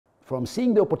from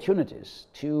seeing the opportunities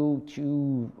to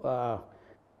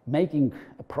making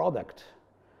a product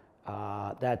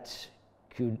that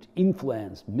could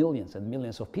influence millions and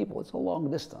millions of people, it's a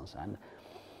long distance, and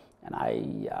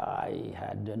I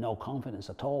had no confidence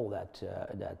at all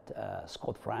that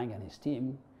Scott Frank and his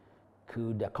team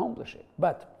could accomplish it.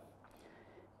 But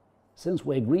since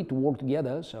we agreed to work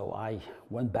together, so I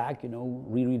went back,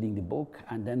 rereading the book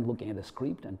and then looking at the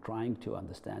script and trying to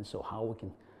understand how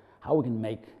we can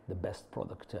make the best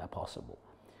product possible.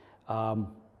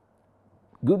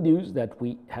 Good news that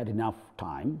we had enough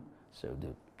time, so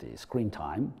the screen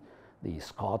time. The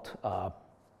Scott,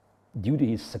 due to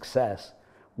his success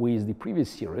with the previous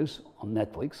series on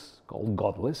Netflix called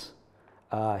Godless,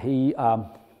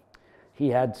 he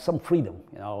had some freedom,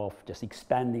 of just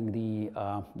expanding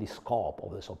the scope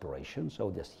of this operation.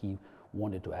 So just he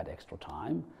wanted to add extra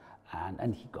time,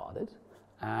 and he got it,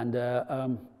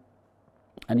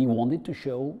 and he wanted to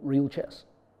show real chess,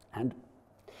 and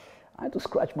I had to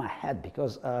scratch my head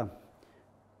because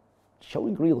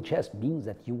showing real chess means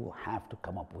that you will have to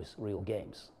come up with real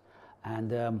games,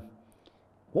 and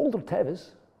Walter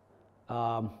Tevis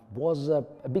was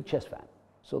a big chess fan,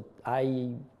 so I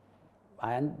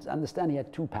understand he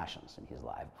had two passions in his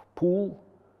life: pool,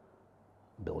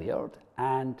 billiard,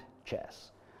 and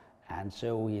chess. And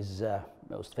so his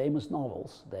most famous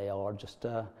novels, they are just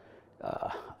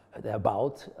they're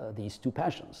about these two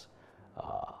passions.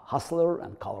 Hustler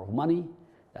and Color of Money,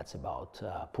 that's about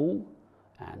pool,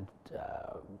 and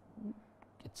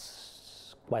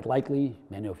it's quite likely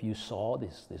many of you saw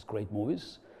these great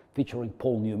movies featuring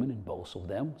Paul Newman in both of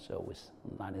them. So it was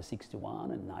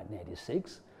 1961 and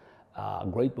 1986.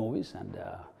 Great movies, and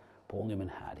Paul Newman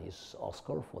had his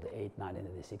Oscar for the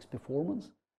 1986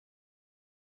 performance.